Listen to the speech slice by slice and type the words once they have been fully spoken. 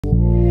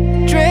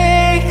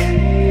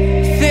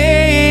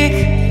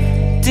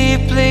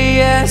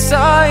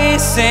saw you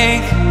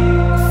sink.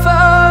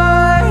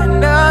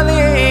 Finally,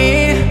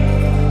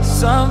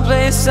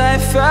 someplace I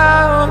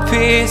found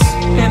peace.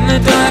 In the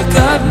dark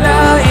of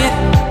night,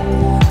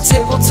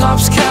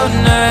 tabletops,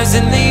 counters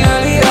in the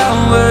early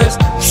hours.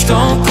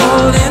 Stone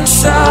cold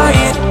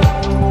inside,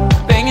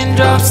 banging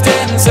drops,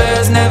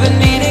 dancers, never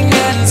needing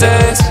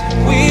answers.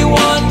 We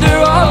wander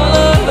all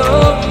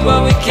alone, but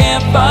we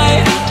can't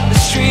find the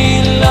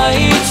street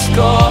lights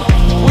call.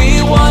 We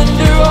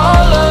wander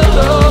all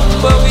alone,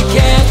 but we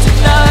can't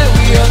deny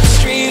we are the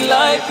street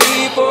light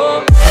people.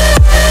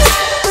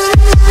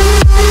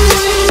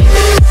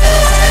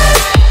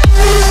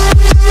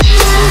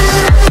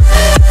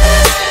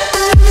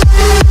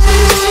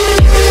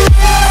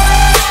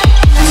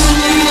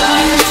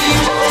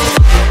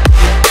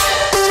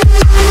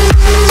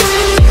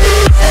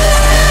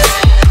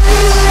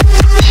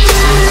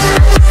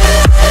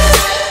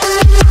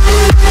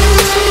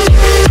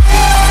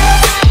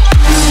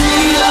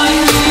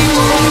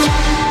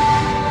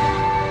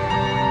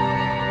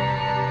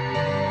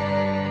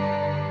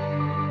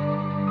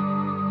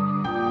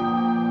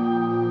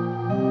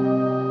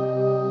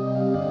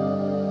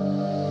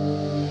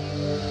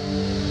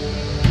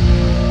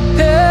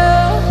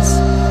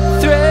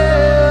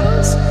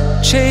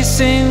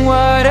 Chasing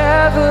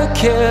whatever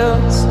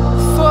kills.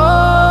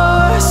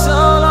 For so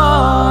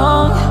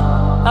long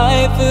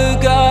I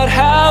forgot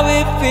how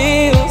it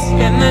feels.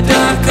 In the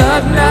dark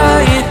of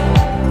night,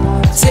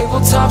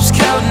 tabletops,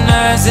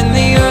 counters in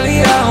the early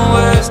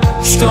hours.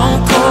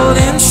 Stone cold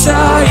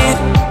inside,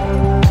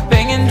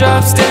 banging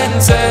drops,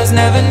 dancers,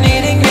 never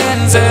needing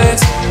answers.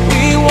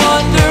 We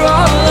wander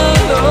all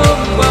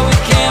alone, but we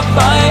can't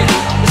find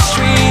the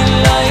street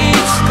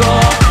lights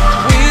call.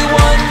 We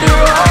wander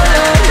all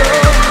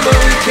alone, but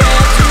we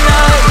can't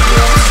deny we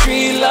are the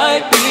street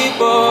light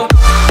people.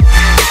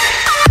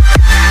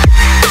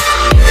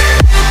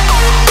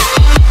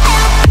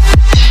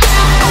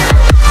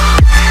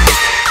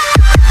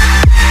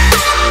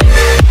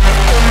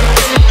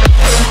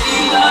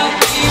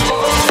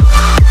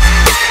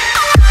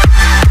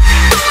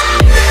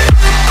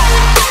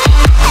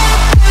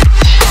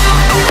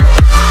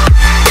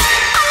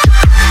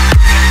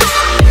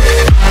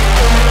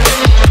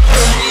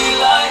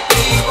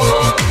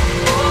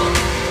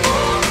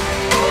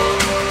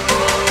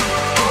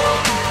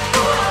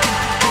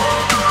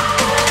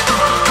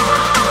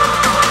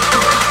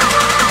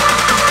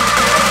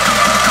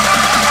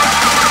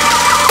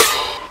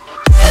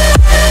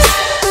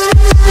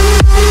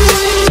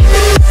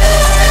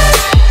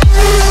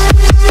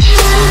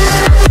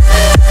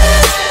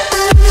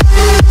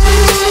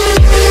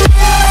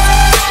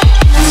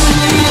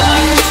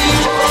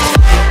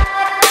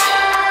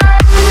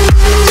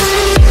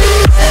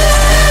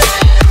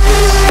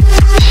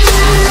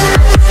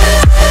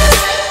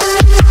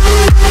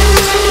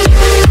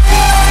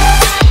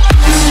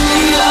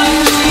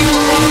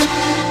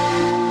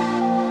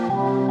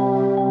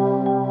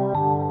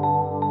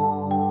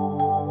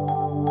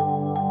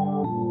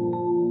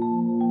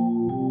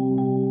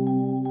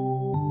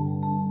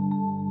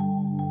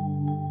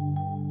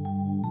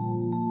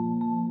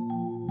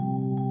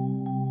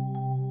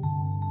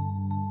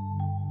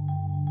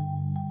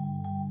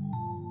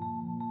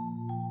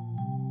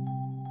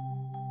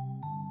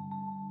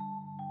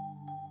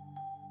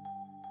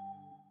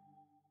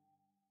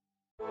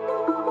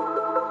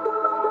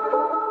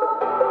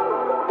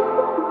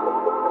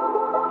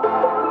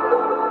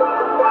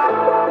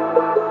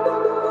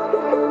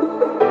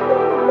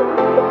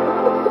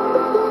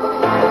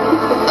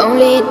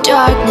 Only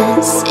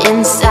darkness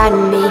inside of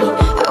me.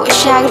 I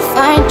wish I could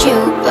find you,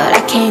 but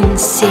I can't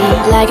see.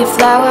 Like a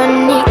flower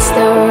needs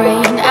the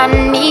rain, I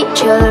need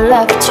your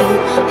love to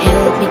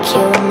help me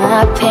kill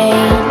my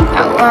pain.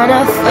 I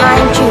wanna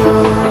find you,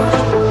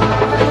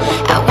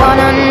 I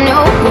wanna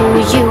know who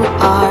you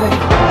are,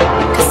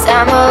 'cause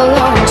I'm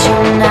alone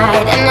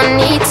tonight and I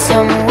need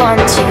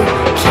someone to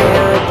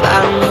care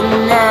about me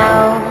now.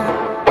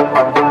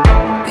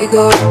 We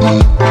go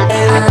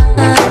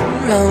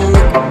round,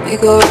 we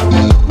go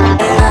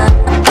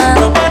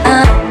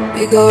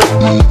we go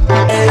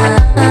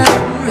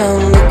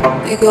round,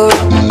 we go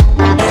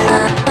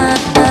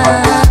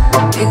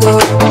we go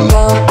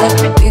round,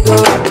 we go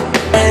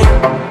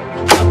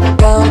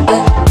round,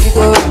 we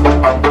go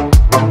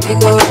we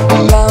go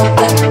round,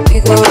 we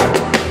go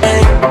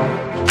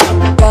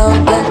round,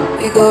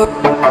 we go.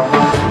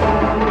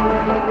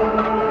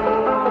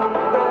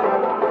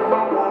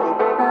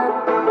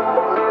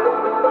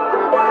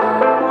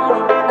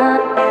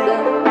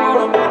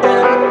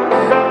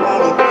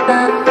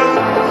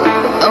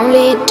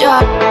 Only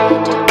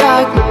darkness,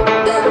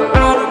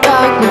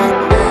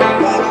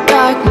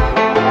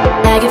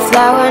 like a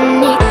flower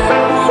needs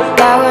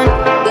flower.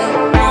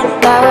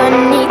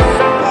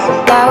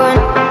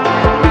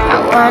 I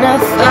wanna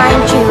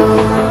find you,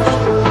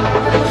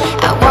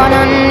 I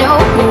wanna know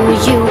who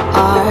you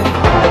are,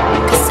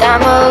 'cause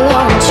I'm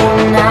alone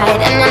tonight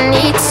and I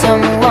need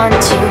someone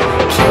to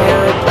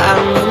care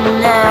about me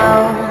now.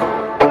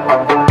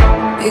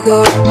 We go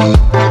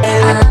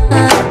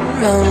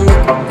round,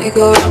 we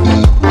go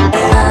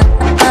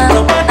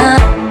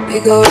we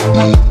go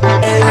round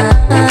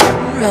and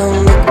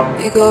round,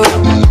 we go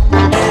round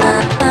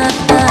and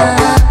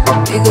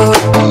we go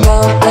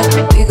round and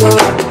we go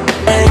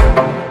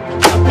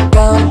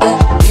round and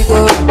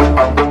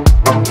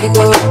we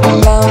go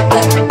round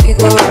and we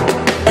go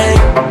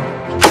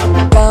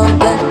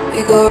round and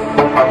we go.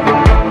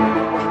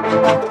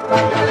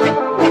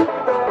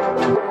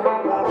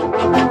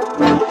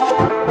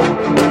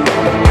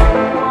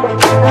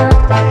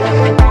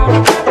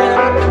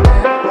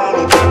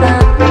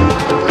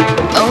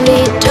 Only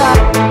dark,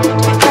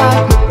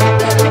 dark,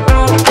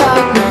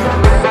 dark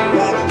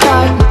night,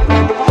 dark.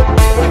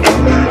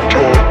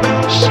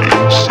 Darkness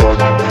inside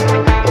me.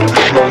 I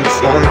wish I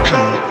find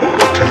you, but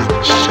I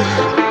can't see.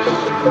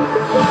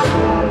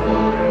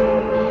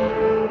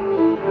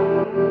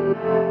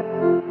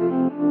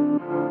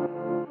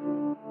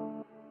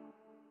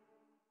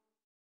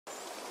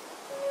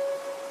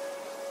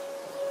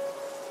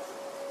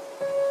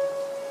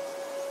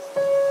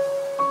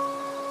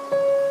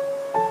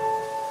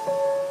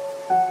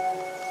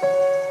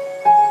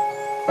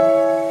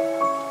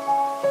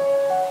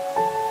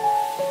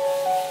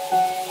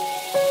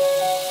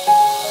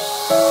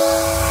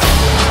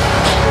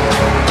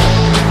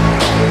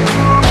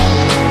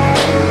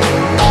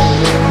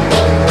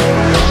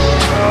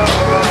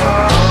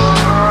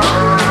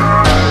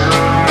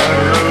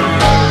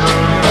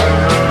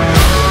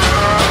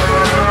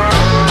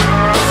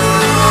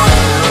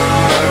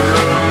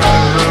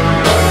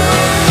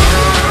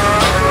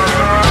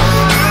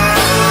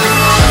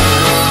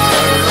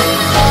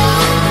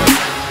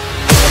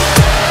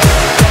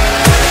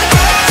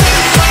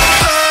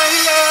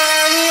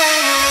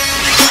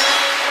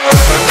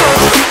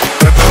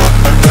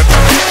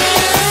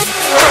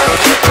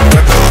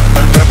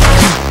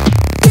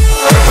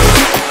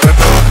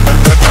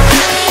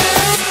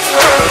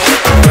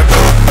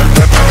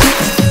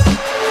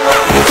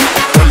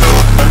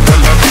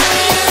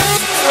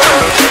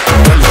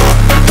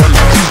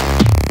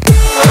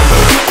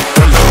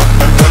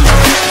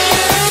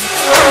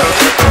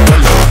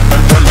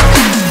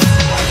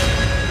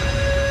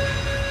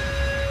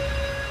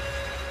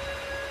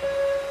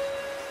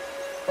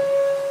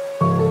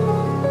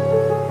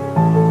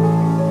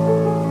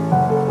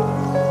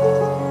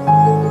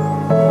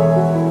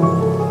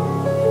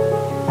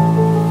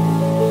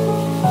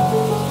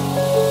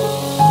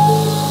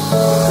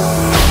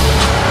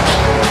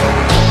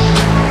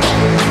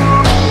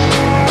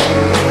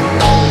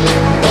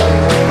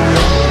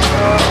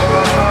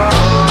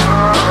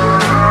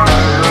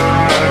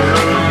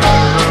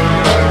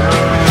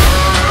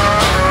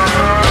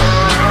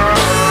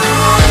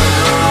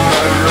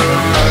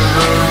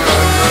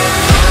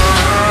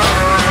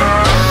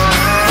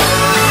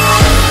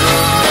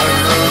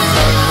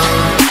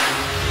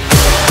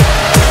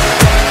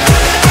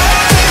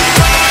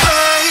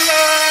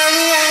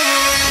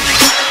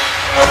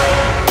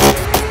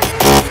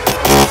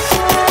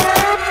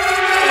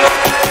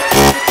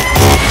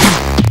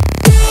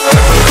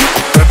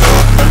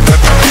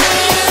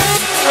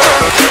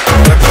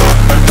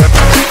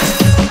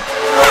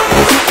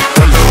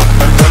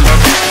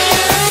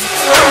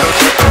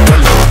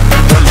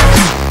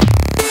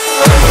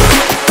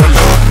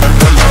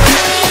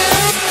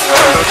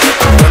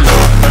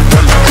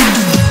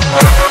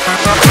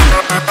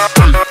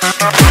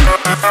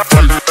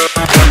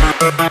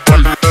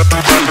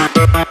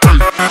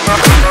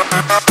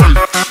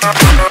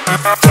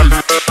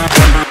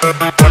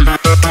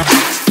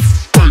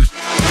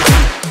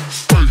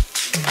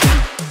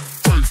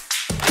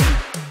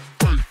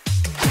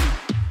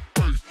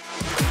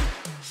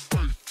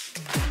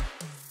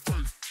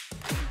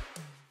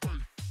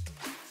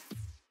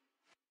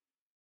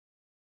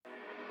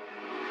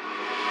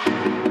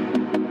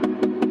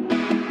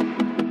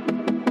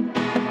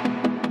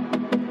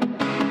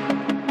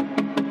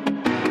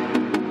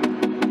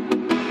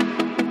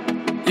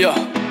 Yeah.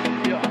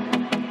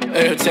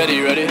 Hey, Teddy,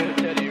 you ready?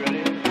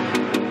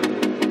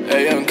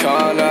 Hey, I'm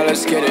Khan, now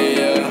let's get it,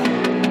 yeah.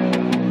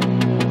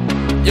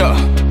 Yeah.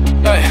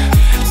 Hey,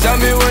 tell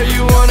me where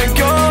you wanna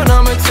go and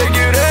I'ma take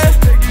you there.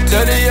 To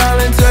the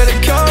island, to the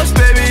coast,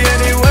 baby,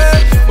 anywhere.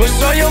 What's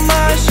on your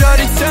mind,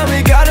 shawty? Tell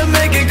me, gotta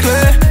make it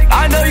clear.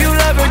 I know you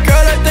love it,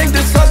 girl, I think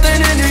there's something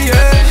in the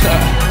air.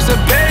 So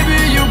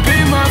baby, you be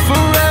my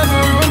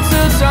forever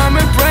until time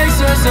it breaks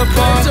us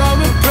apart.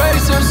 Time it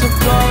breaks us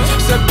apart.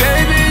 So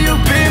baby, you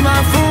be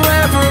my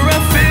forever. I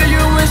feel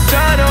you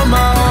inside of my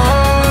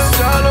heart.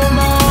 Inside of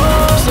my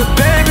heart. So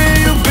baby,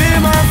 you be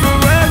my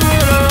forever,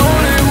 the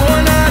only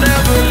one I'd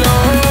ever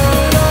love.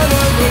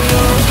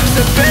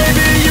 So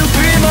baby, you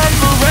be my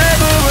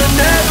forever and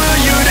ever.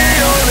 You the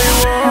only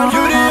one.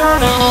 You the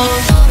only one.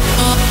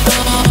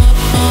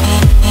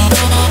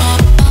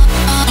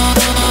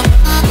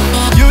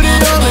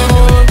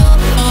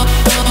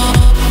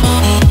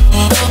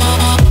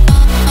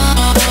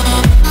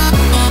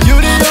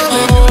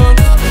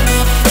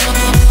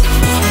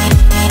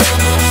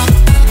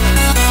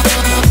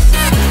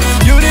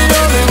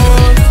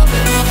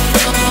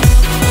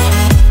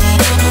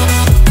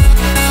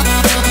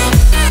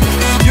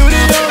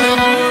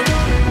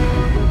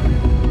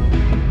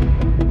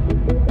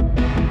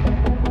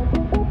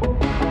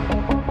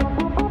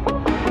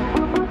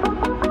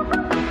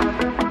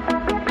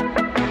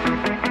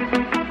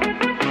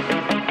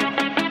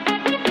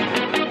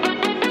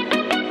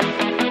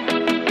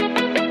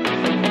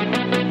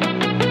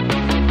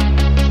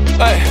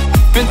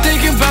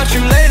 about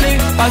you lately,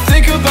 I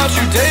think about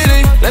you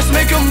daily. Let's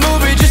make a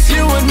movie, just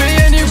you and me,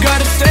 and you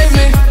gotta save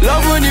me.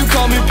 Love when you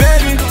call me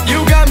baby,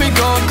 you got me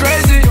going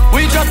crazy.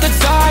 We drop the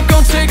top,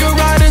 gon' take a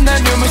ride in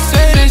that new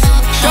Mercedes.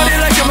 Shawty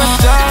like I'm a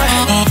star,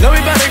 know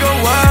we better go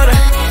wild.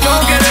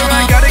 Don't get it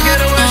right, gotta get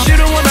away, she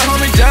don't wanna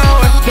hold me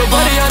down.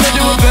 Nobody on to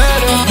do it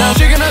better, now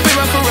she gonna be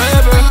my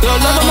forever. The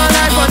love of my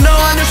life, I know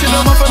I knew she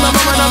loved me from the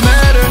moment I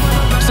met her.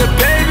 Said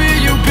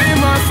baby, you be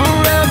my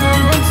forever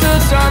until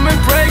time it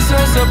breaks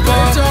us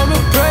apart. Time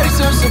it breaks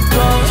us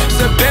apart.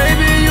 Said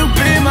baby, you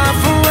be my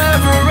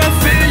forever. I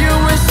feel you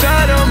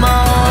inside of my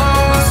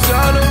heart.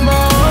 Inside of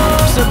my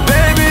heart. Said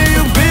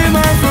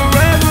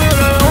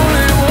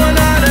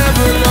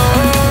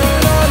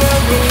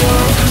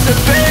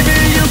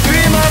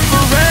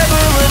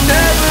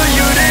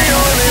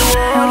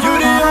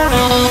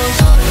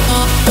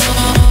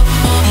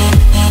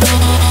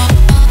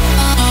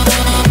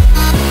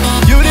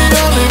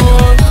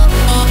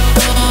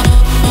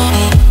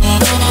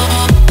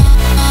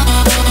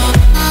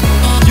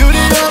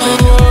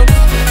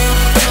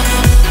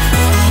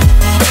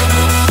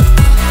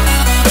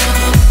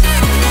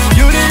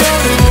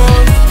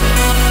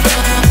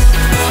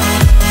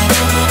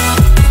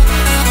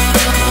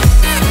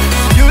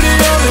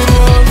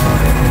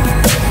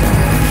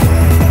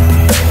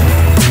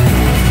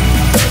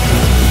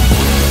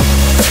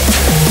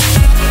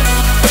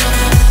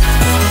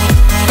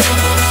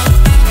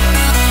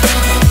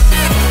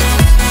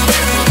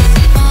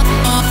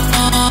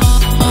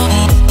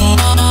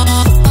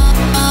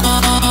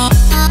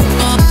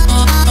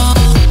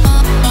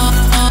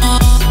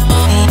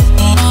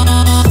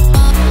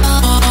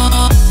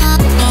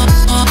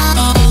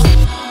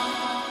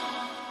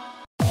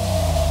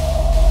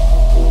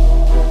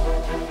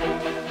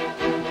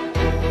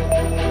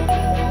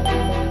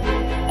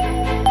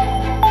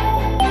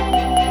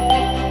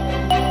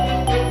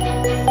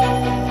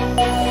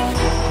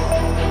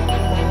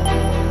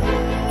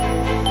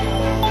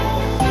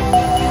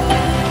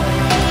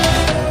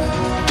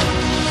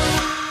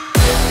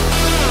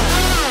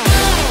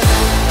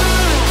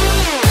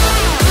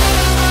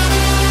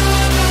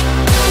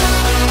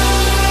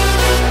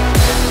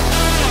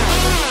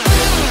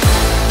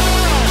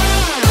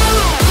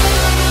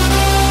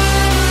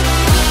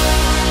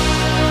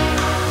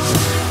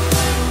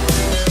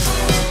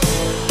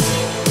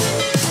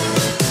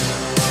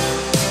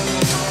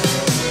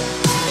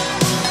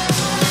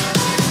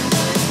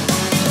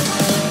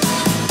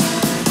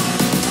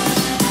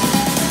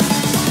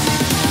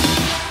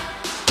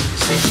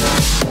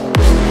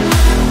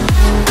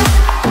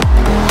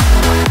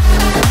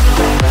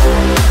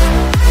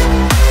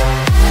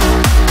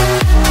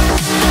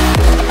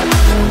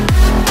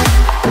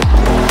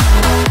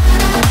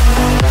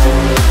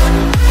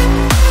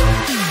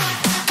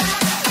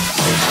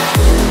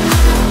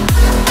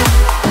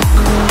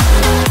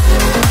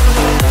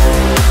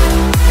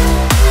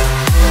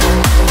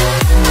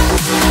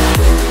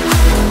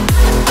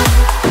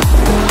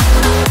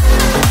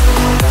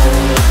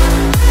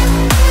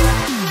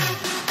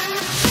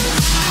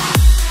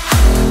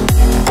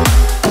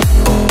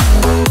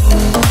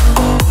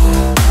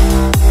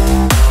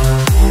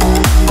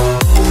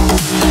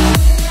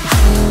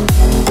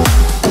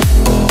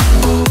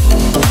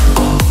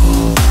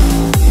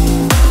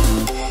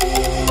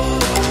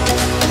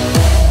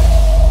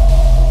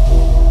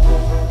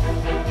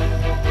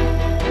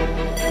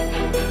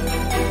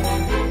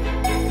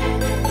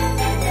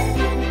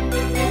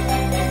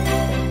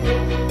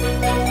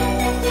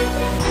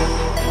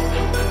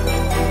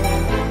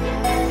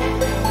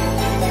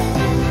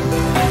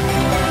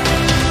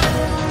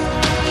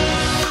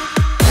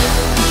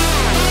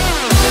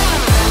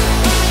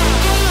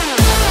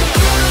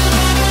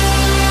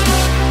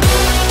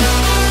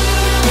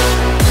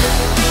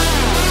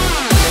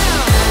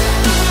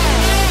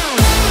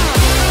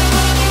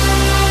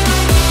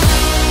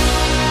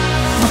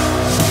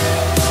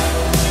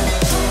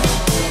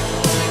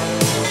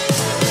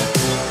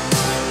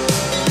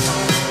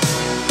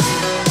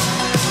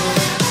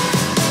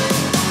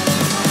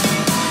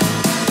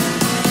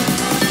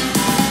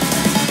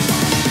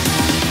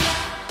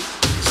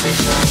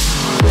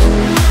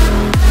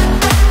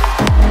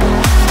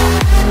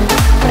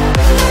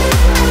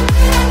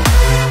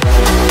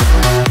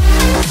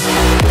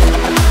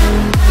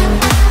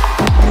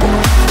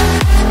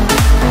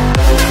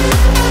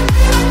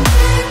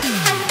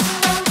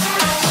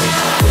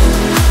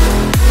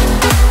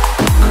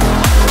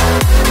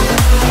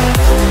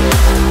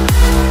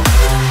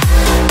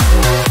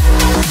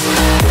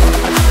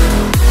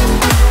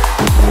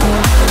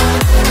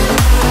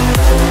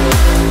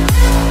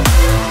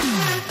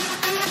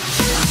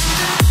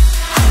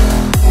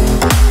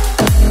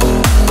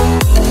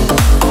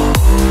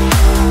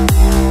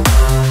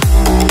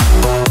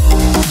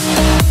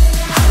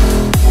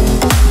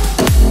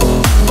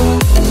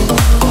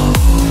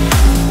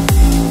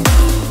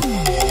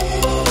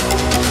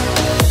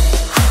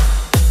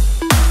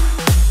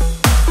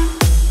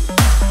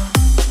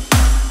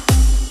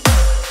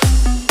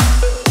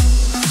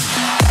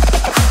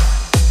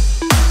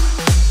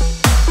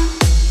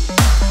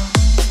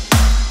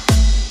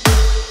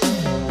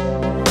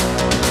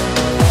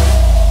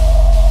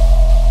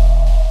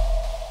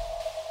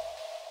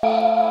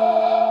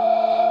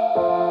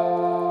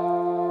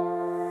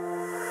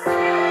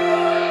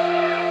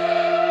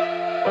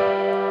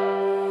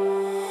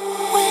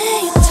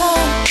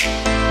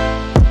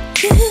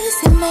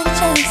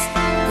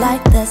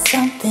like there's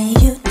something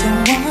you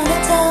don't wanna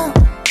tell,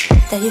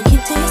 that you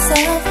keep to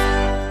yourself.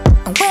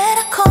 And when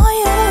I call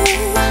you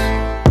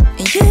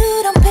and you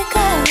don't pick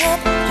up,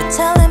 you're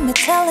telling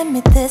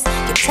me this,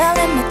 you're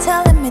telling me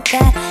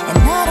that, and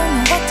I don't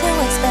know what to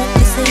expect.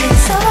 You say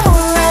it's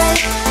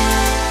alright,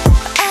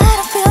 but I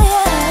don't feel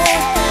you.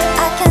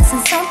 I can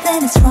sense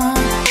something is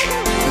wrong,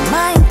 and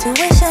my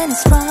intuition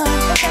is wrong.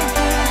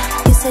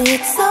 You say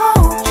it's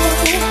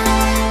okay,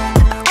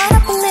 but I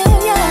don't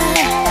believe you.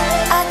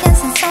 I can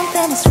sense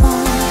something is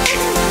wrong.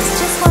 It's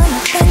just one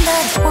thing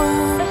that I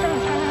want.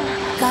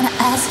 Gonna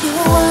ask you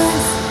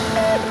once,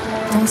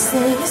 don't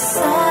say you're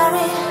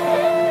sorry.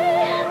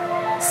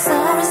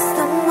 Sorry's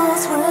the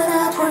most word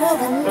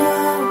I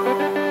know.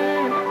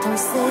 Don't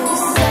say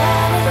you're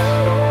sorry.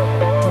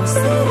 Don't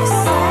say you're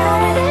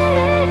sorry.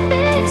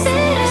 Don't say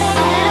you're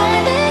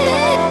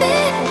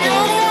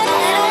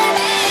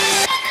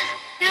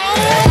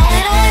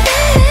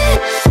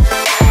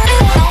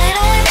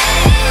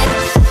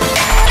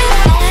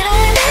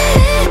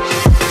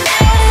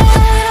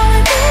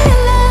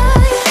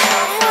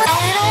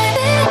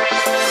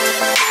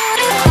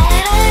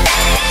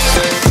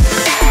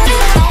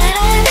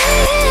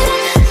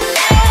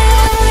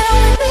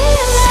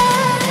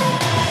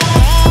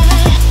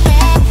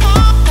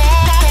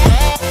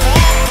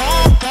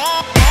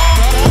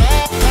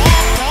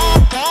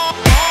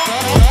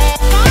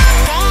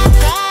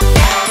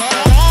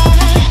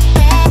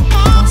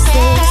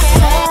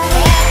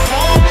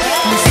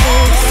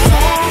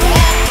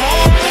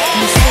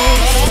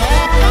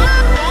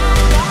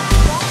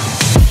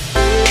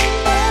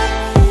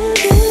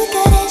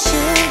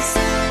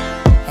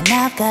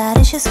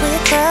issues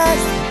with us,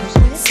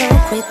 so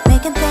quick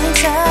making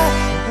things up.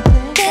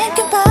 Think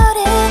about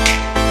it,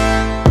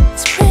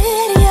 it's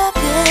pretty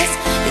obvious.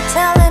 You're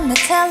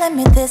telling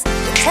me this,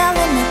 you're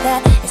telling me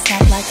that. It's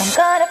not like I'm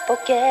gonna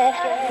forget.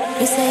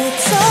 You say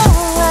it's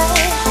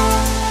alright,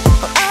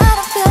 but I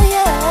don't feel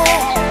you.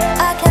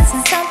 I can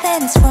sense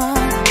something is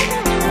wrong,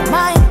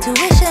 my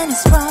intuition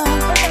is wrong.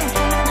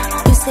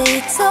 You say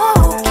it's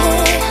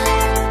okay,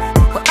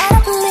 but I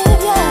don't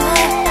believe you.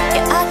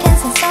 Yeah, I can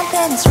sense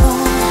something is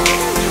wrong.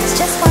 It's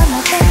just one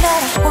more thing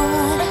that I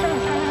want.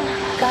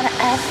 Gonna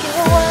ask you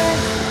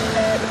once,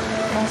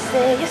 don't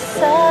say you're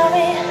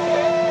sorry.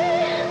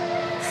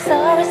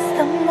 Sorry's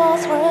the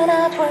most word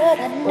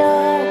I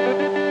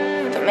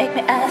know. Don't make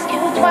me ask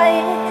you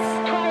twice.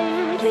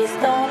 Please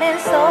don't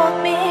insult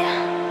me.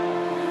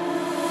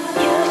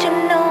 You should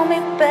know me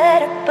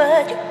better,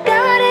 but you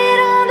got it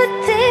on the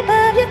tip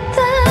of your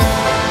tongue.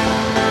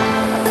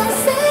 Don't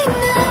say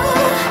no.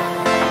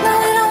 No,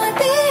 I don't wanna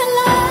be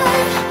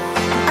alive.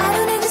 I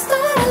don't need to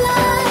start a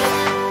lie.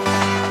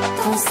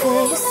 Don't say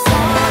you're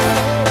sorry.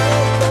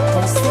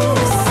 Don't say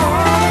you're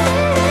sorry.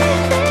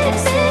 Don't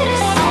say you're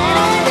sorry.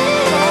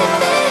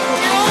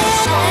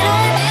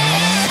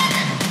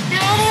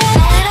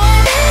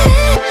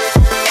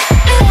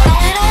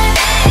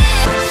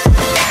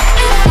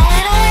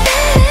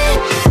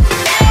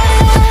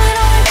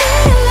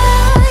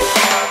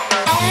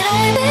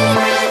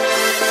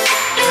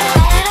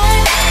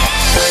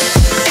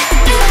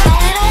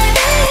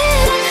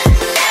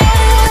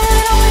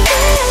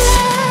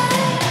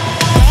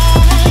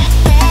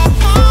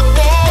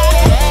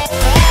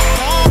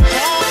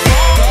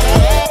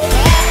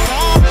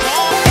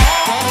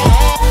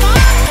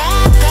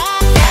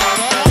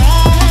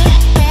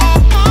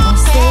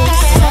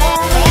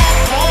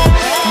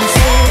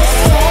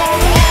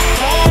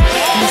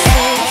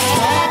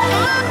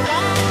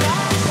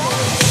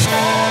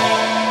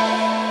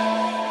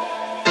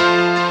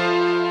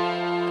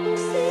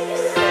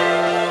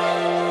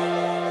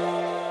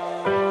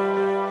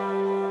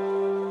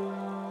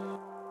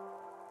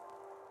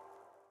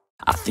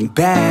 I think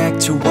back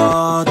to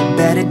all the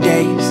better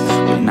days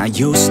when I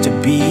used to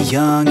be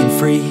young and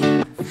free.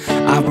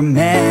 I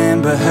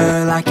remember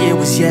her like it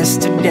was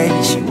yesterday.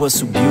 She was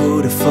so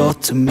beautiful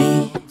to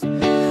me.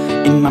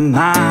 In my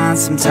mind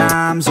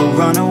sometimes I'll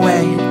run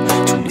away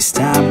to this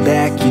time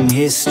back in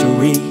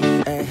history.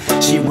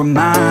 She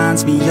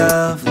reminds me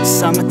of the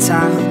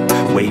summertime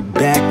way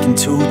back in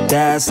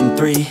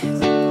 2003.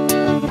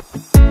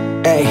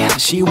 Hey,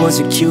 she was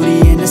a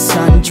cutie in a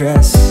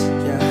sundress.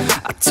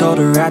 I told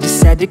her I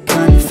just had to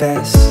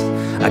confess,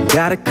 I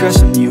got a crush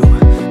on you,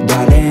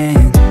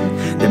 darling.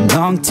 Them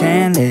long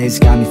tan legs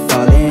got me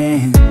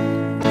falling.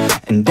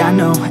 And I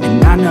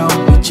know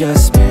we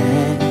just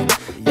met,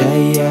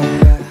 yeah.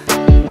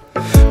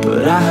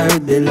 But I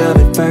heard that love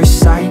at first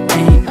sight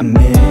ain't a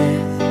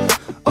myth.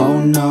 Oh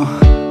no,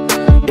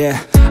 yeah.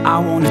 I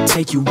wanna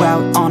take you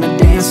out on a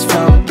dance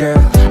floor,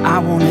 girl. I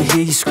wanna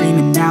hear you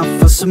screaming out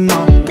for some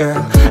more,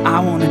 girl. I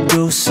wanna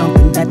do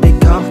something that they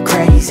call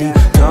crazy,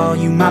 call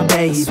you my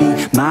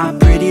baby, my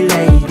pretty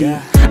lady.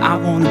 I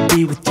wanna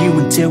be with you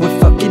until we're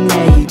fucking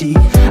 80.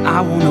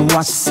 I wanna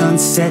watch the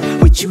sunset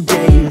with you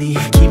daily,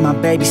 keep my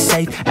baby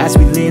safe as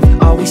we live,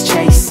 always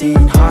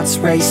chasing, hearts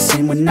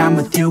racing. When I'm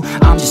with you,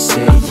 I'm just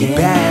saying,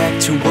 back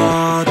to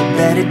all the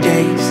better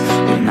days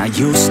when I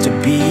used to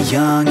be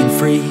young and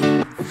free.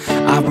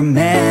 I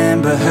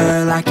remember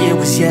her like it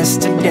was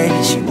yesterday.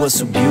 She was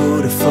so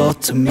beautiful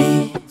to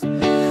me.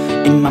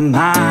 In my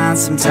mind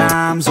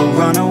sometimes I'll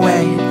run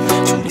away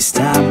to this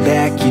time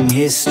back in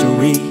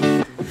history.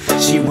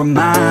 She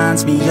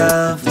reminds me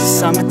of the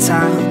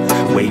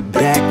summertime, way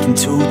back in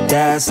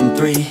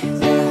 2003.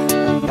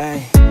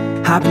 Hey.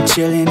 I've been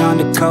chilling on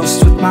the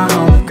coast with my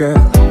homegirl,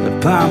 the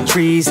palm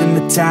trees and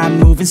the time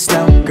moving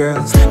slow,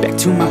 girls. Back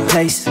to my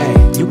place, hey,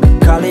 you can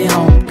call it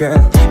home,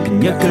 girl.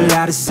 Pina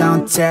coladas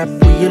on tap,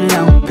 we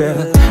alone,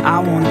 girl. I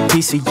want a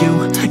piece of you,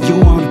 you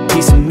want a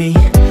piece of me.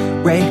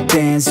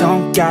 Ray-Bans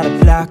on, gotta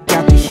block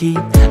out the heat.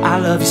 I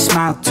love your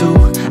smile too,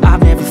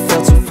 I've never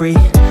felt so free.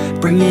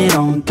 Bring it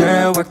on,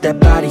 girl, work that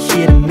body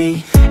here to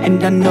me.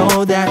 And I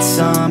know that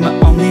summer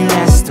only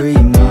lasts 3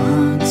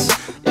 months.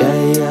 Yeah,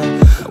 yeah.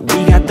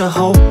 We got the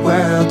whole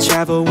world,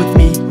 travel with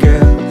me,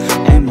 girl.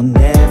 And we'll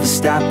never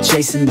stop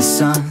chasing the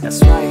sun.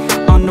 That's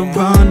right. On the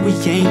run, we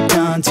ain't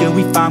done till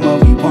we find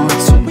what we want.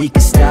 So we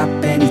can stop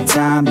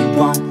anytime you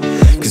want.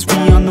 Cause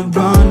we on the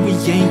run, we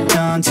ain't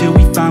done till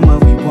we find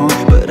what we want.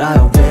 But I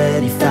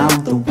already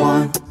found the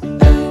one.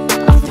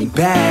 I think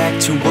back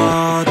to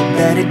all the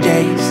better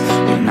days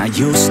when I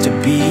used to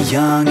be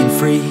young and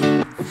free.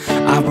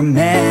 I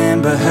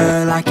remember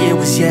her like it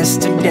was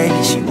yesterday.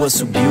 She was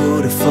so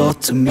beautiful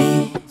to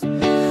me.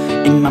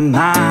 In my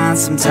mind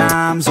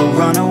sometimes I'll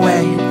run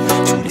away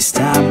to this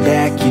time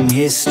back in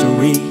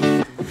history.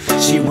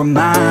 She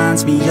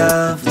reminds me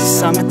of the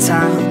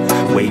summertime,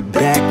 way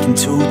back in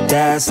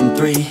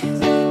 2003.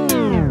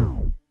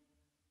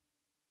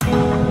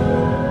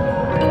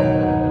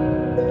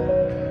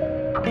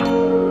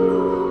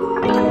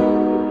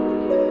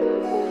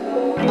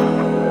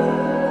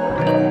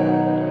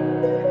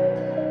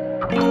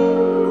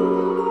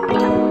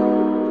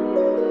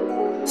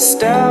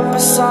 Step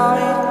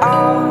aside,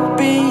 I'll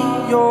be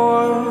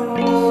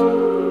yours.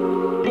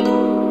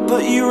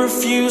 But you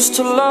refuse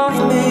to love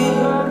me,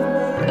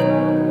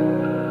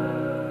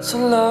 to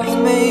love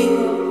me.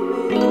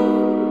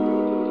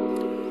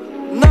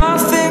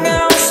 Nothing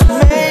else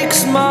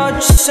makes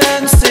much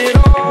sense at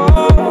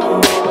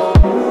all.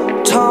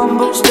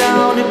 Tumbles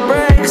down, it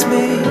breaks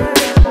me.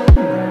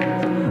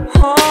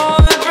 Oh,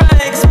 it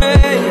breaks me.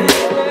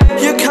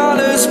 Your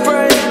colors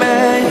break me.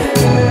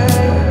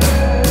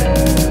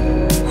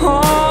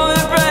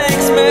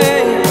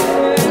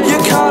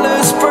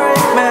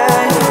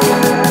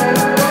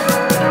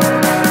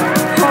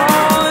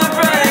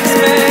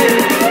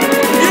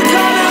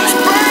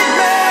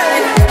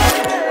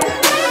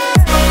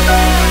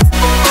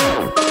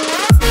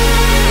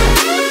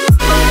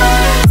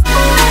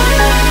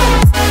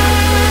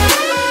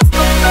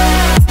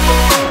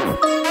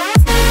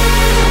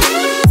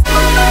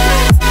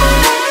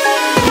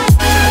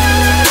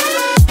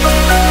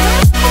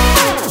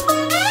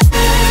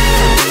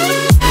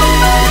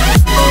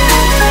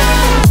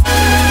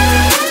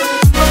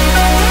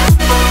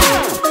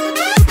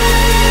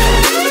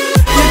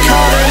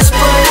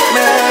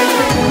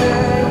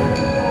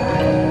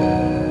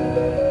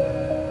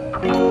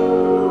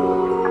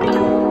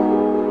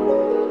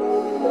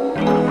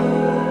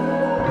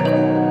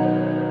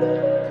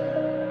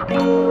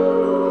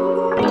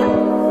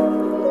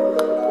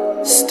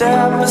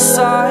 Step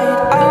aside,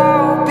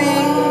 I'll be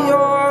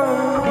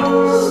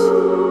yours.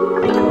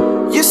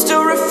 You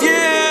still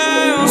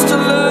refuse to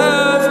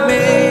love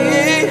me,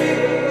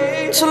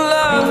 to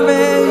love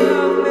me.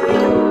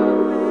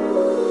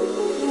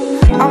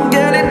 I'm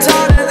getting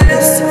tired of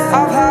this,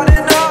 I've had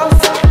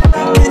enough.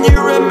 Can you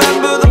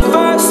remember the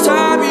first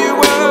time you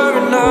were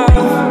enough?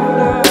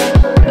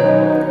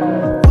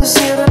 Was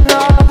it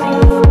enough?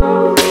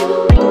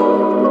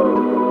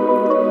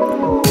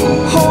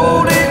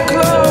 Hold it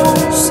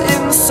close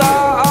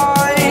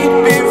inside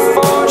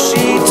before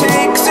she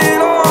takes it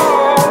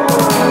all.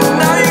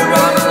 Now you're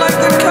running like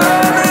the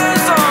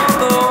colors on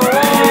the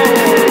wall.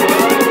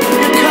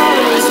 Your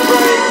colors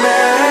break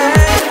me,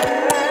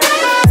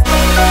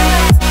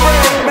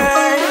 break me.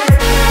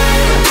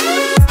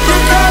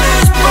 Your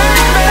colors break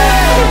me.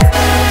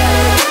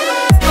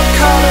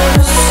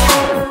 Colors,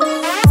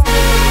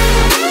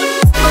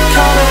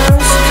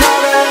 colors,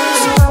 colors.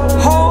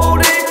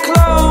 Hold it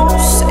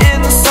close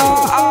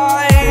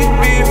inside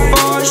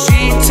before she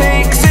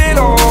takes it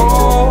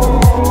all.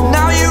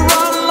 Now you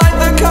run like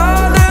the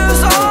colors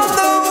on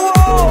the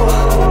wall.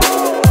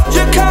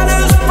 Your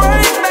colors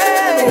break me.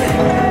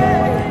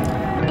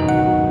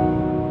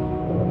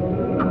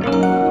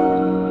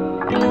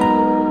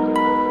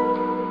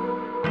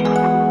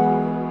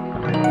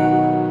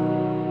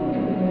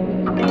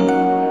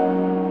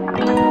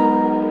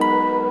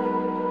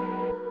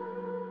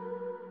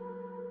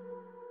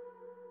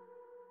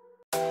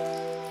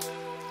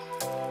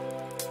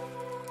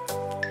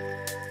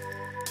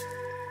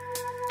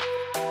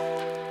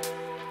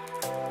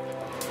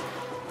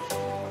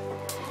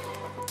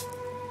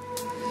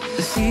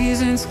 The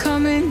seasons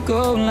come and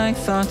go like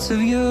thoughts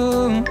of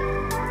you.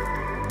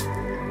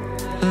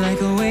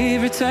 Like a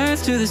wave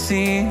returns to the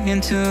sea,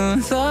 into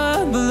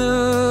the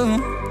blue.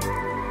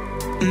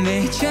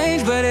 They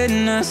change but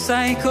in a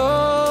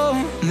cycle.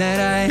 that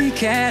I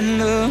can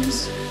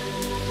lose.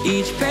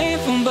 Each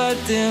painful but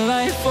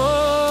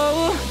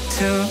delightful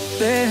to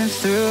live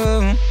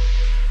through.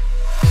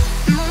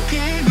 You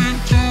came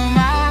into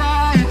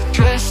my life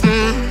dressed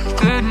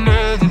like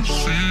another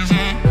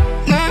season.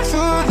 Not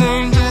for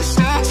them, just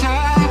a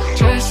time,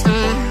 dressed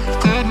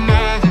like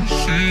another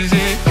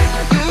season.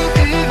 You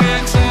came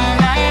into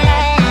my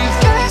life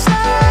dressed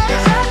like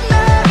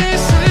another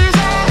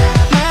season.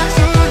 Not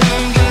for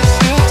them, just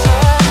a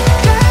time,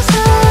 dressed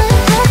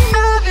like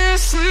another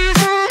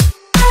season.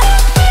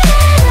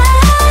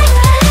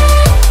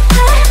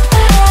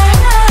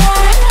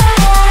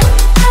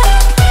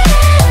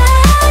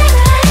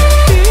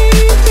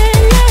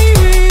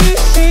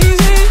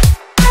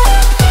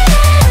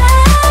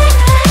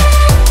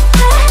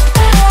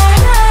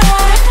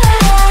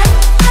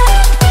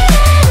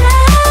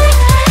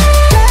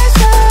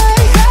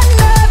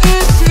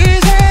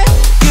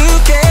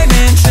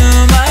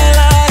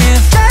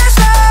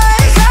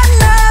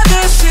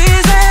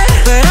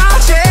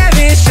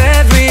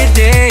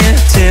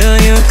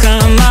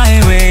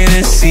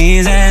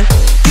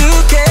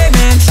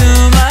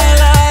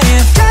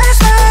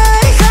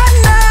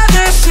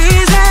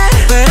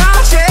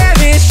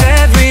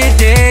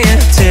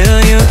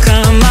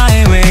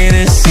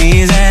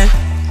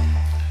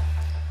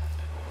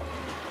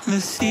 The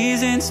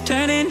seasons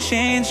turn and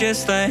change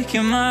just like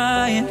your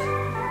mind.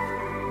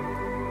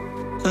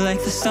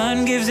 Like the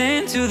sun gives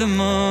into the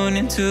moon,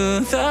 into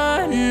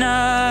the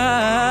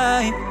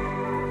night.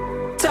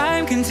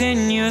 Time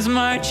continues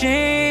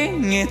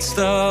marching, it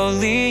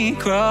slowly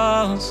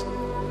crawls.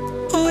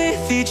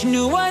 With each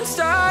new one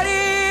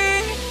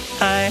starting,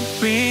 I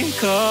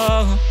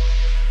recall.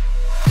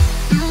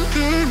 You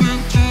came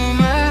into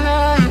my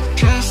life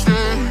just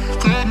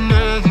like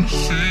another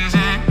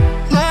season.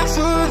 Not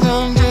for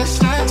long,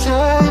 just a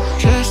time,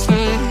 just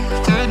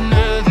like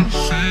another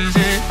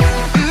season.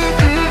 You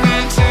came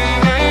into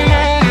my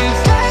life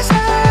just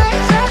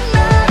like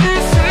another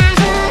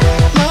season.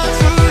 Not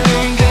for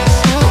long,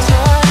 just a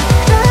time,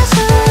 just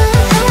like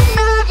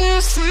another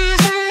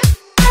season.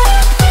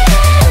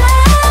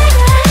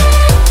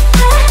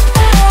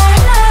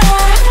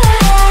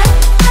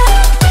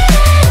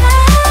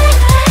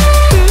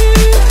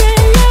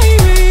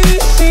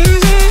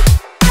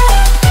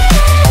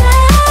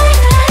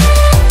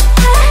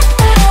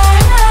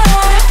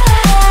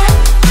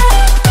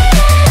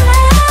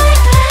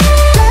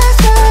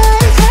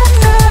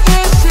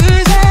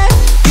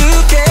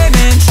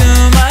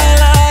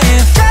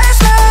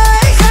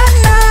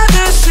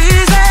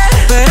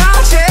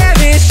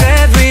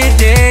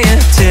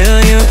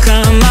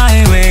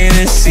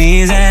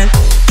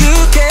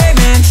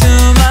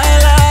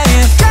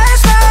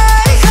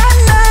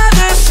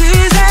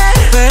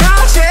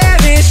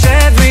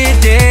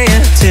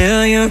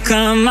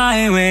 Come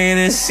my way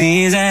this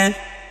season.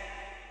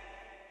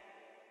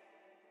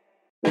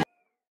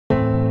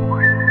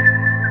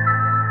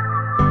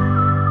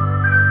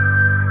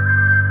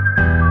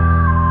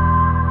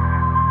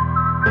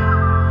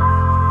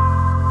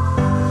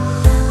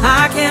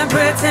 I can't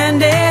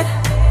pretend it,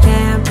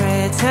 can't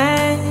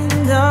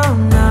pretend, oh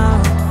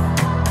no.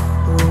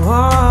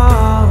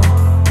 Whoa.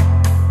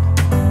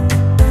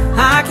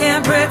 I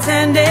can't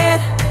pretend it,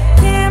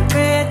 can't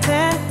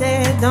pretend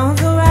it, don't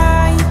feel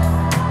right.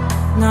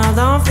 No,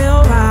 don't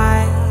feel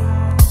right.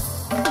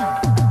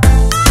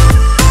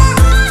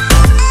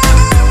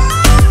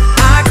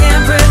 I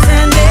can't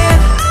pretend it.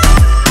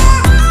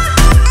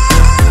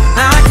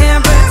 I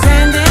can't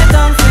pretend it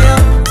don't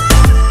feel.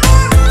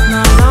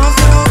 No, don't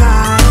feel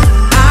right.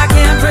 I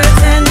can't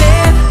pretend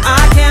it.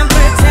 I can't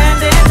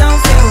pretend it don't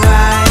feel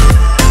right.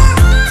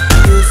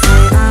 You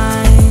say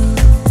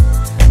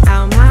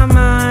I'm out my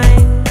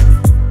mind,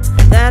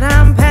 that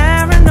I'm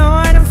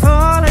paranoid and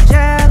full of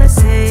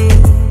jealousy.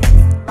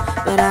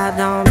 But I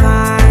don't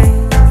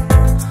mind.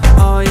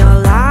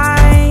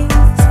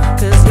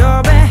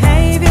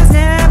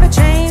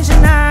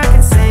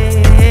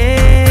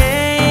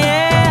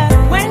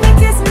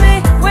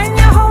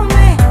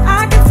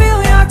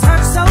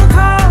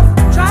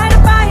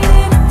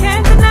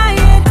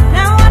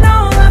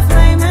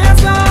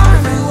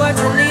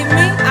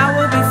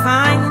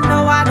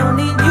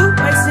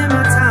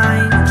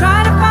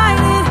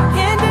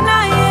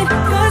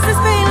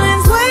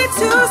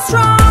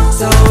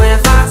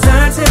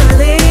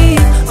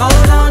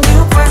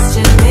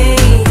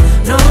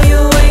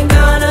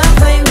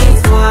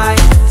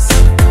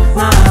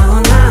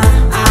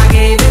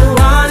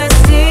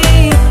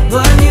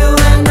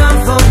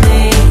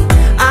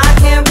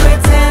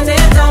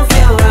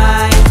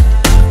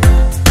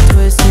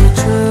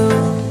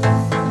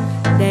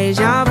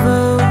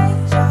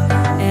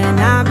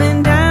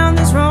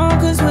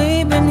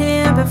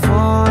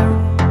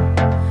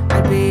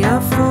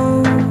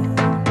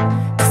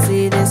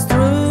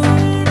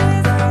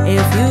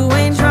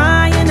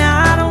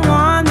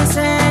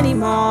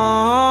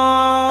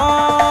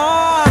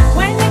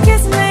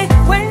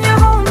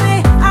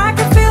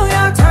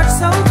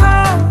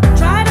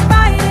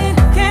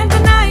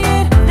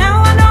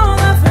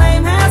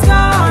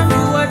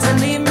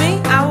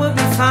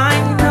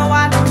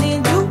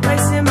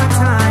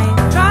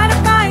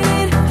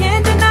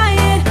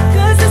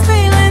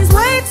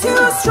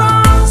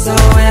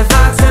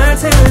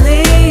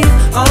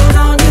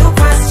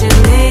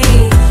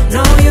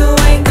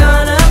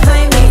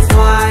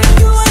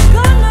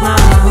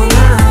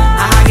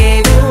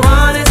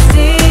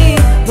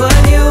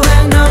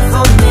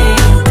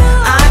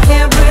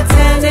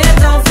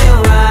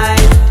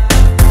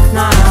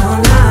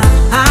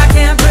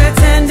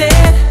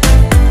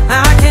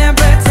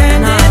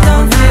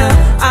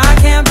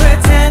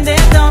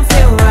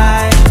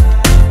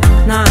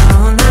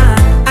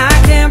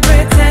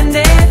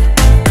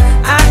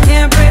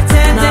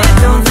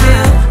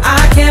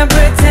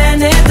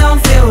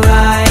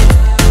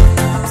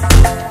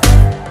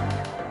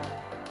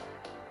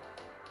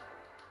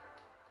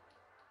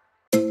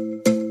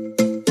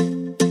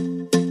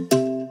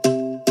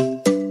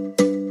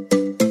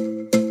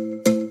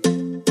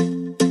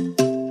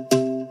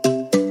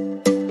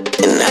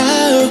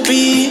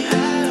 be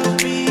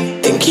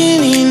thinking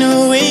in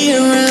a way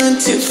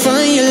around to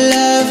find your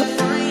love.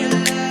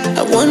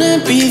 I wanna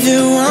be the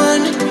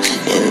one,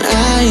 and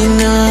I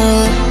know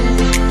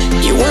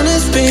you wanna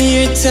spend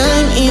your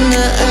time in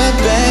a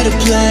better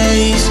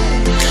place.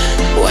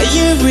 What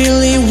you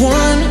really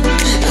want,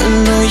 I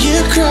know you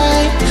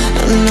cry,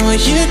 I know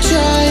you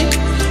try,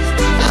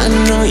 I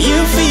know you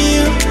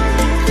feel,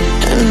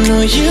 I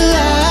know you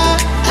lie.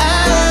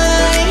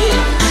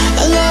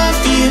 I love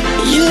you,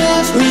 you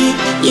love me,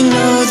 you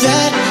know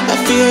that, I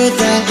feel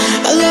that.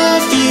 I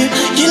love you,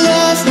 you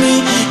love me,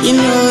 you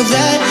know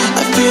that,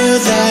 I feel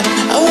that.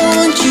 I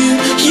want you,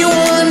 you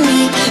want me,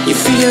 you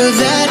feel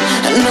that,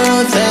 I know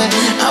that.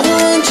 I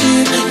want you,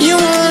 you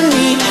want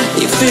me,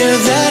 you feel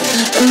that,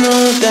 I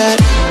know that.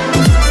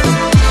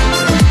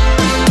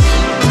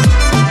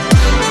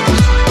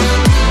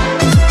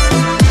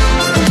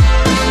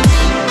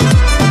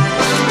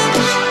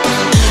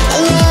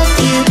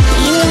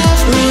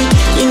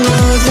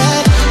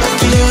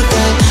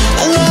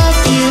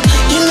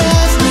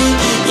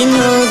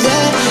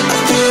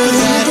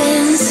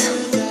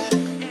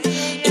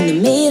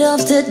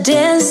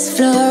 Dance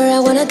floor, I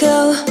wanna go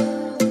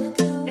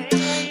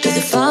to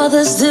the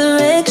farthest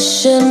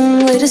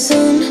direction way too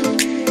soon.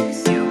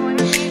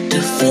 To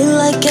feel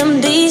like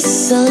I'm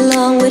this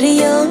along with the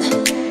young,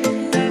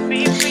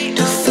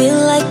 to feel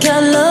like I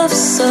love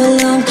so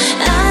long.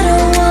 I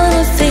don't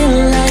wanna feel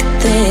like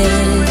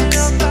this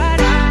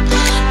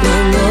no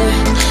more,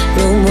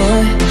 no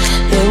more,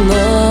 no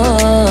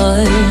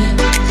more.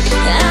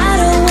 I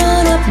don't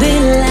wanna be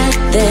like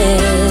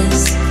this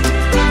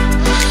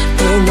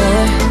no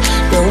more,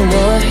 no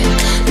more,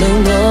 no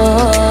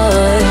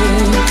more.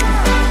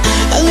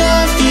 I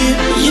love you,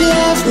 you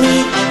love me,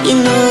 you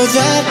know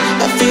that,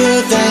 I feel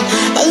that.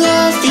 I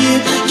love you,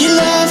 you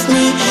love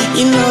me,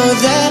 you know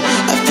that,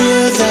 I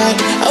feel that.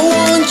 I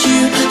want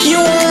you, you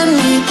want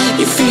me,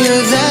 you feel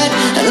that,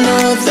 I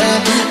know that.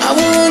 I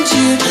want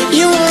you,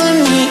 you want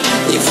me,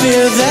 you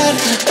feel that,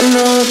 I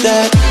know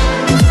that.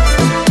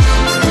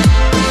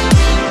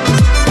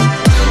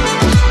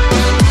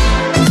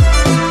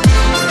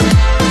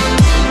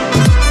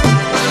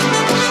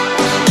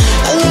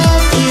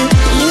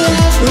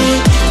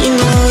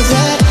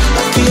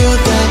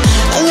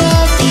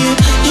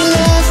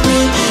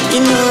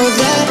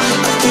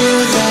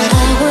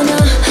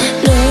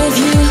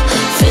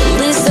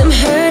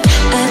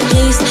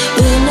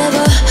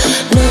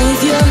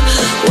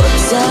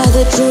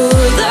 The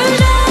truth or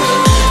not.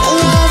 I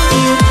love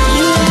you,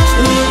 you love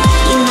me,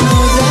 you know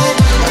that.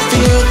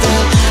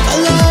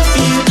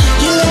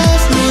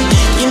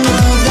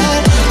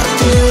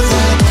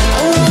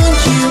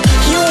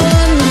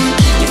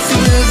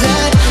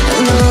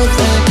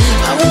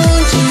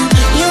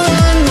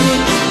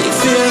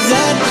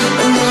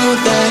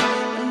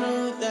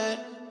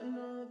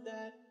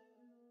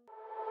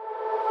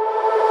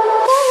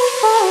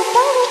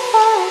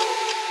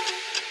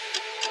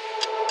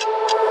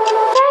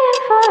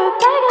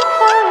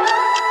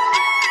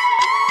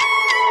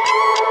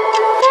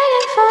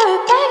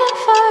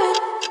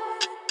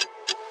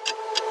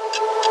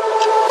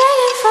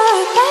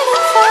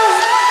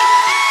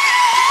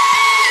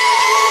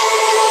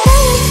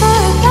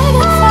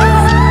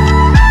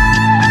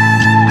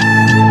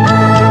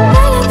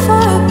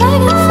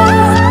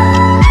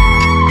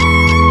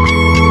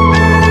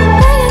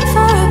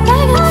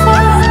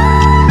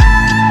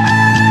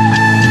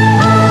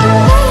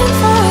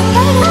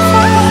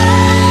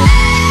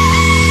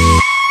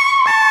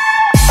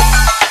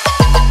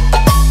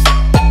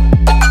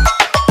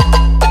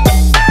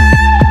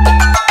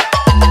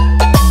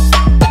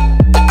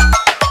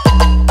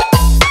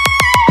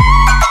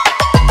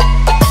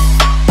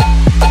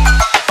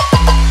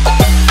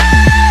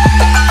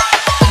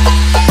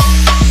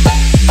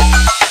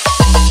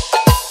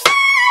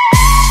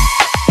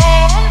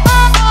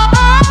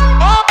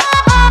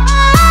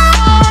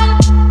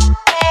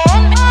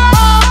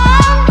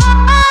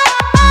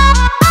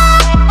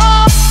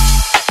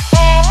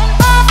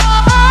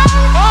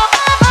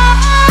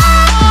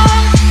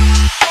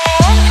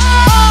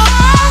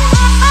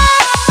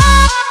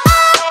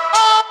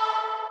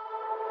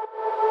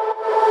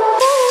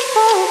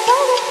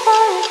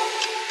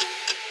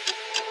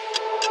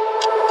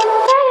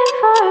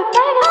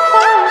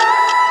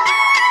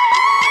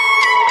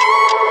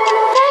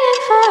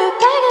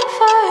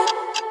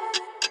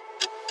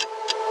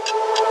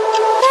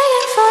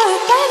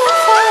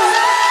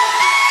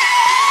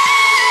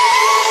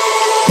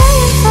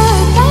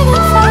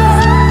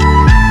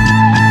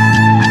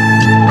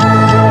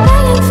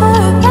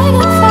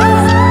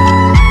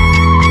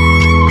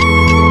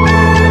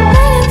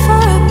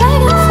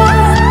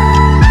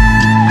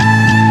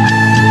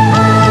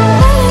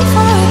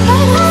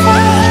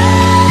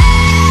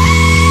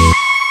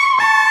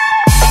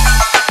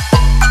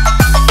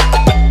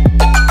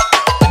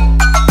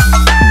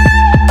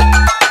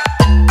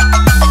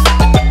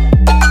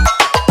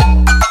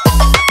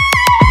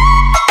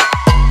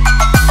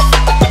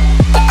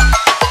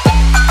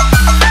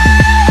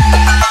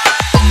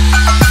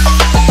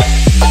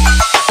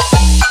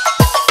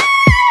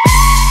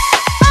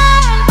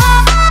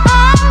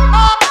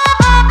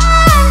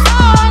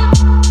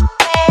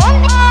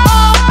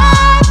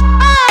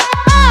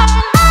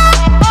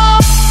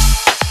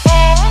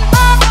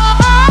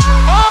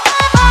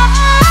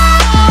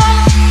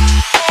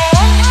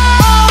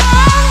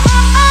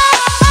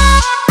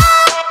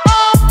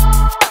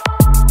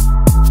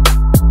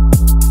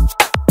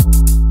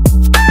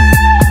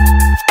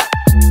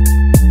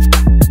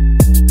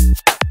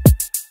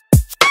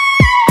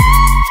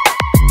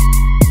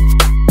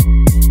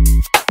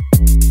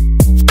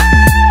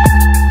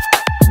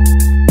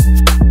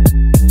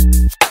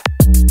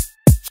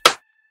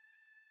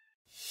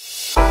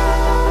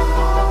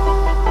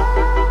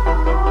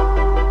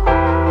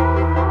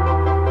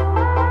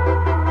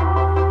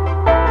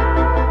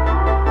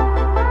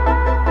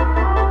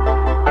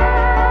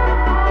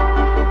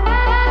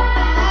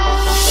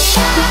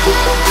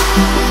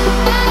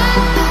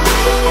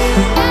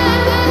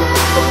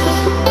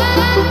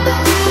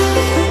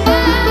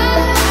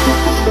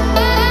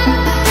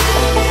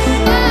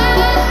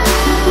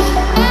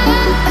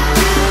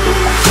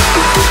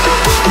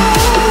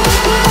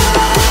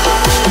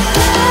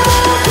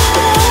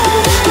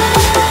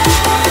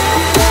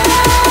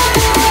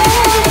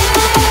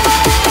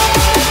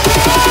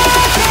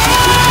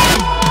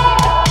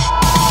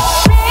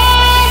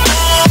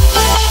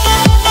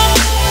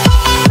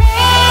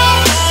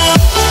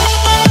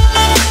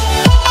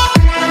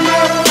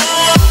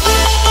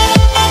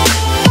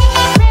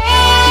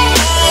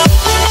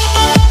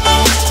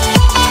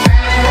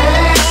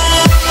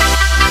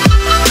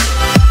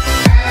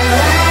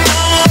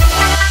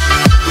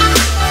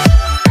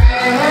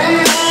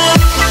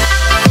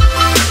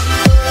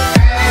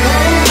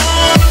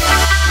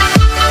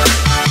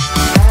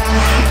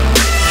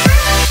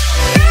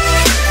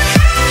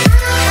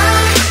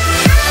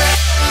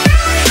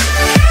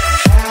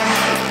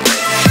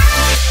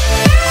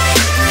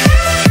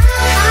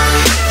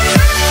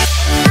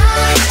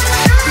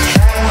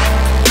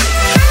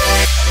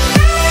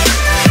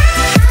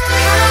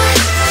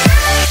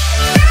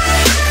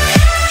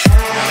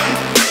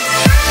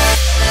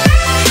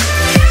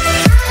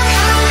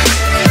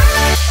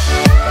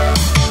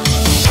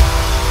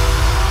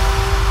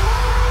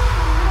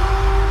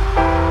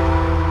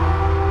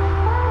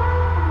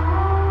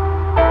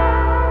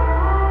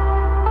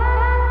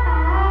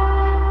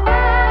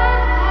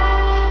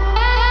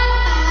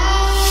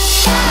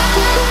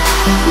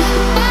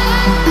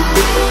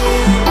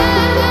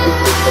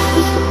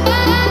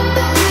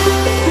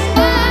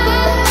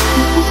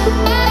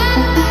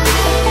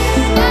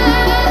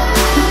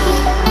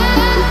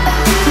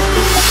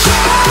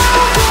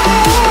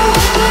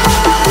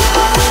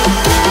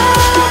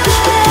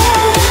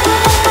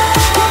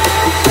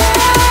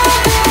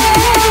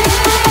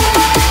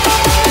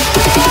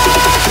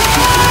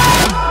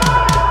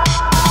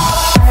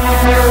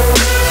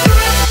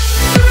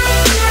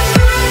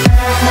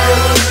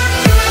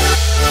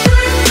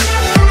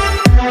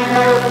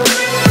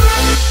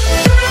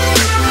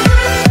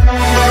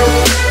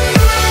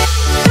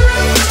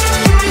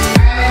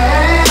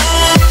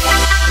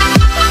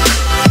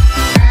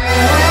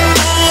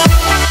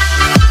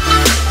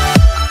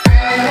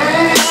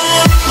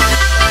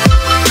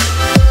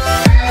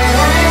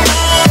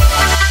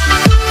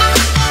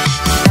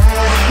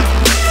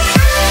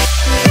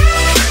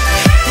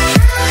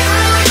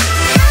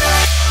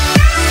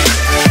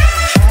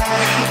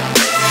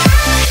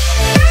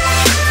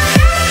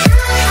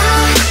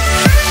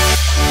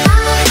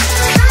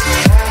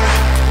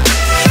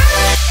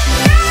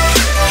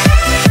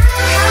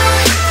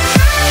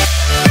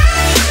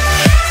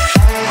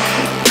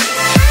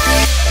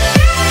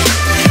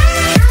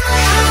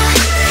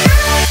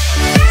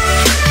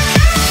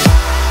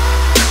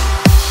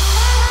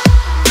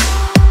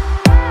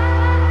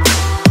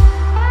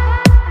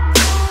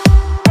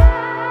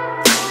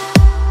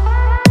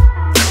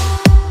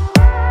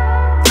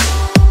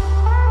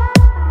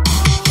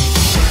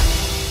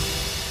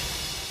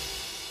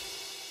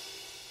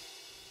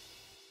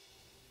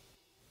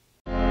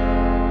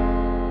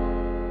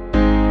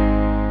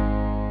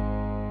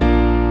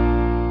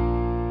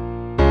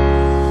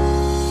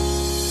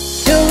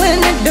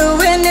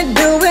 doing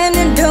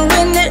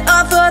it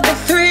all for the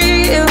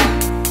thrill.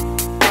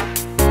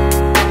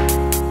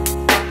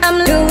 I'm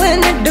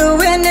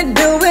doing it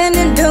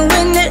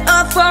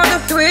all for the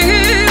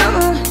thrill.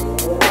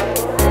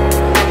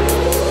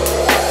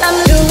 I'm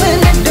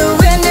doing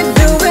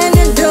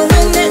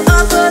it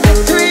all for the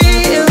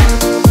thrill.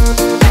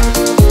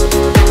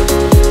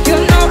 You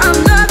know I'm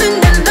loving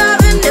it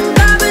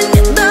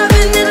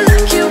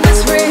like you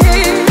was real.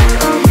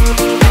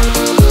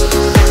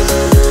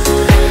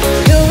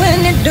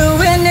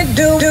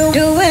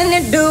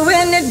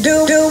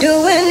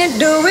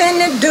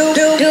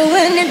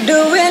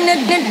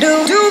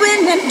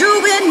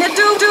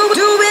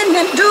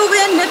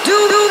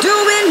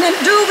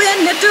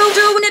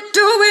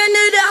 Doing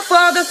it all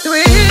for the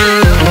thrill.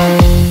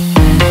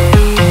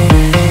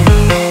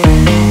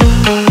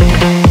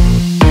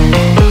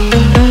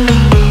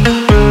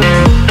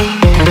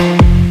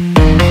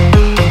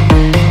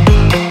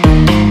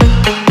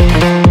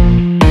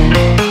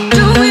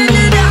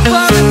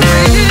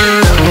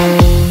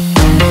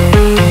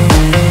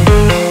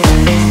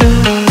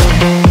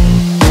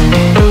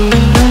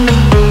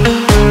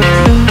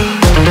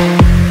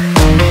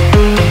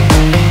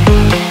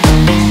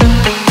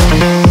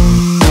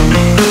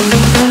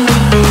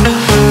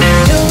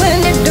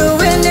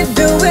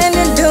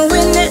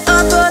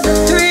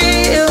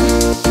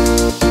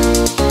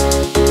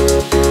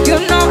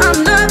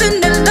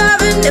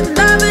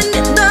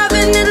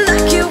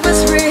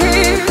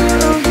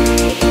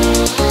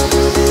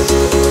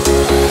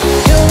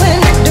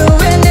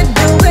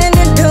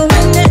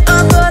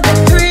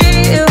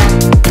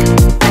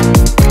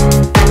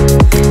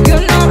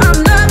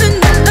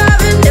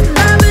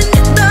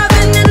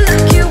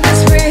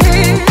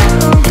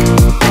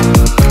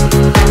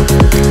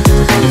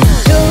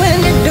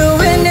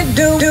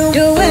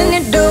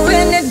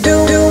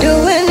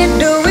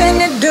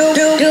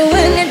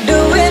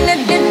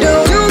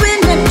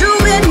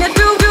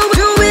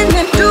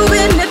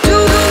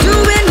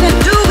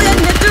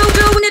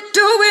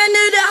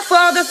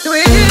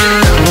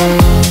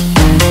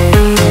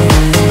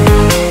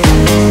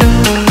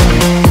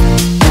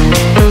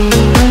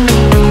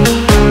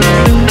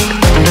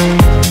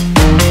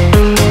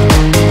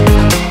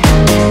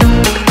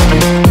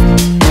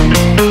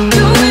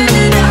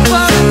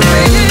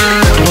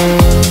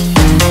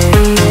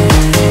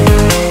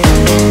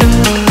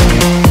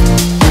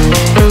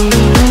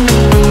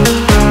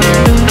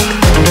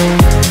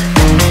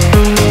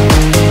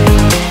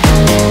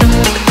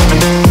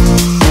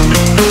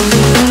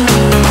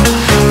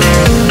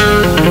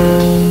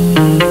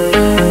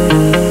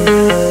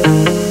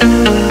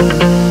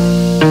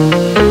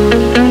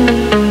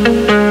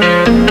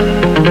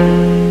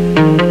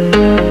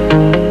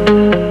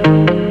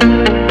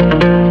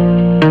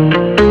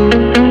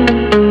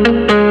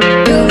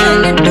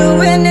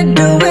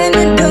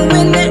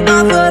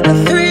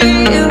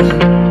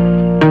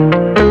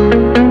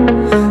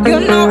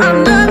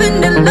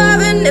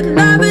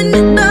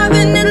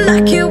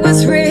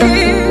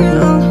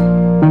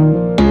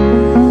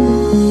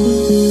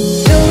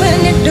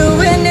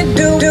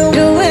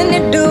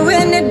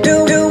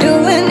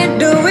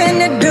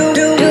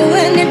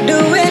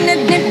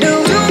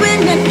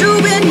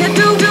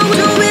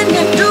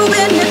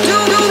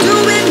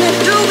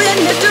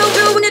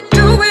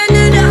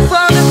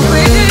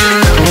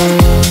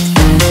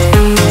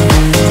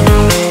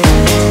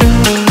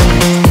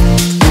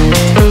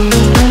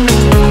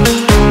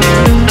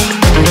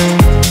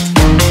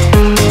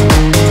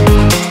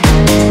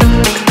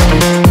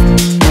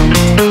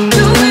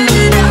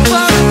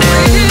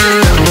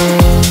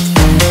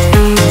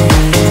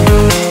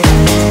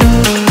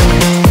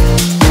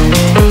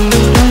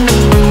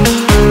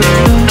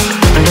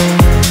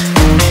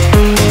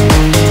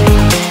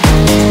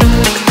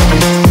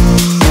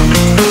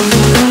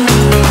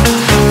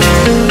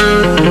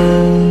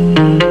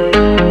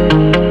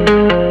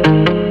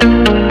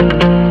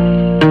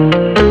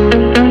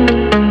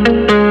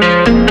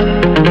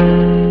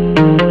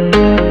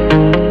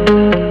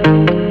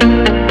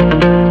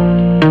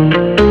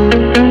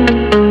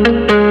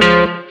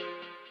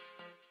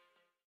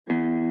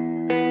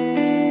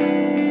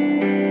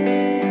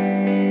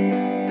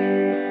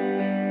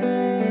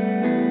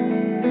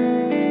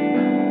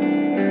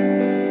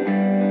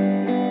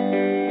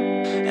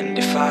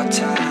 our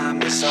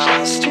time is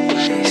ours to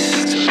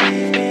waste, to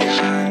leave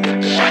behind a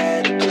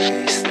better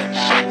place. Then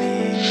I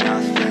need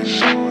nothing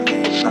more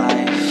than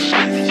life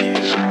with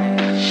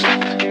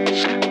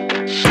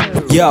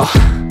you. Yo,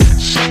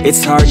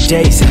 it's hard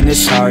days and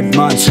it's hard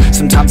months.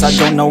 Sometimes I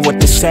don't know what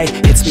to say,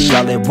 hits me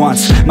all at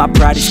once. My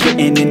pride is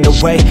getting in the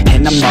way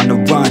and I'm on the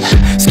run.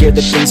 Scared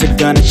that things are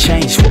gonna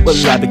change, what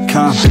will I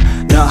become?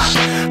 No,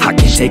 I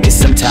can't take it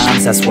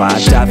sometimes. That's why I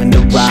dive into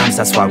rhymes,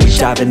 that's why we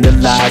dive into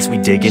lies. We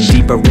digging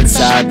deeper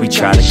inside, we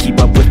try to keep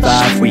up with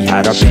life. We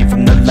hide our pain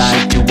from the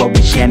light, do what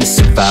we can to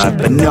survive.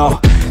 But no,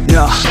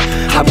 No,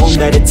 I won't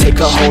let it take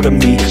a hold of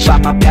me.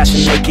 Find my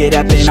passion, make it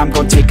happen, I'm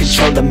gon' take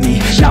control of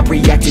me. Not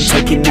reacting,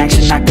 taking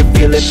action, I can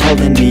feel it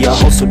pulling me. A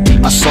hole so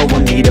deep, my soul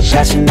will need a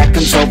passion that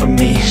comes over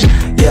me.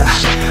 Yeah,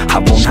 I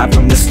won't hide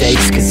from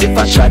mistakes, cause if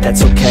I try,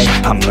 that's okay.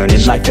 I'm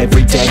learning life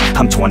every day,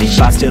 I'm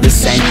 25, still the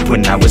same.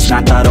 When I was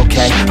 9, thought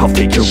okay, I'll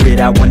figure it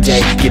out one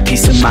day. Get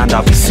peace of mind,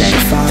 I'll be sane.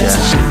 If our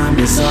time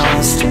is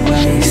ours to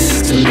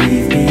waste, to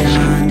leave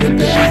behind a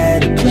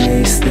better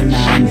place, then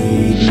I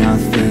need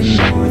nothing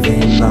more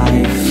than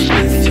life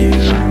with you.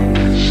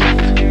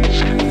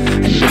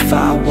 And if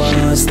I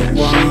was the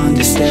one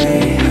to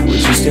stay,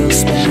 would you still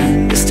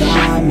spend this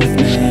time with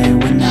me?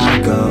 When I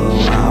go,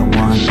 I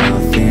want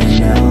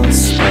nothing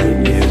else but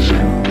you.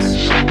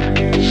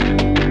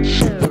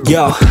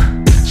 Yo,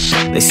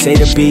 they say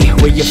to be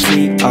where your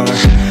feet are.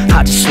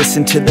 I just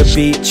listen to the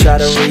beat, try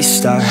to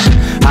restart.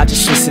 I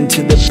just listen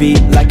to the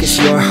beat like it's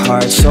your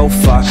heart. So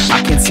far,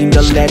 I can't seem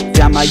to let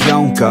down my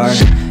own guard.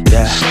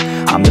 Yeah,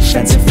 I'm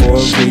defensive for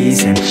a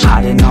reason,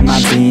 hiding all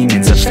my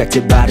demons,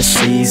 affected by the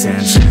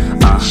seasons.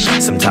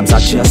 Sometimes I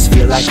just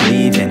feel like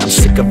leaving. I'm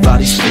sick of all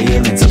these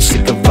feelings, I'm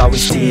sick of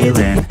always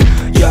dealing.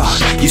 Yo,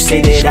 you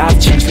say that I've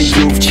changed, but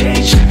you've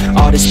changed.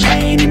 All this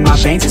pain in my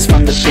veins is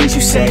from the things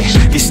you say.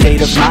 Your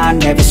state of mind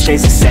never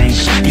stays the same.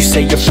 You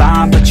say you're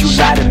fine, but you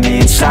lie to me.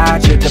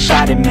 Inside you're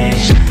dividing me.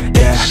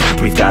 Yeah,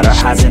 we've got our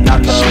highs and our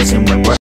lows, and when we're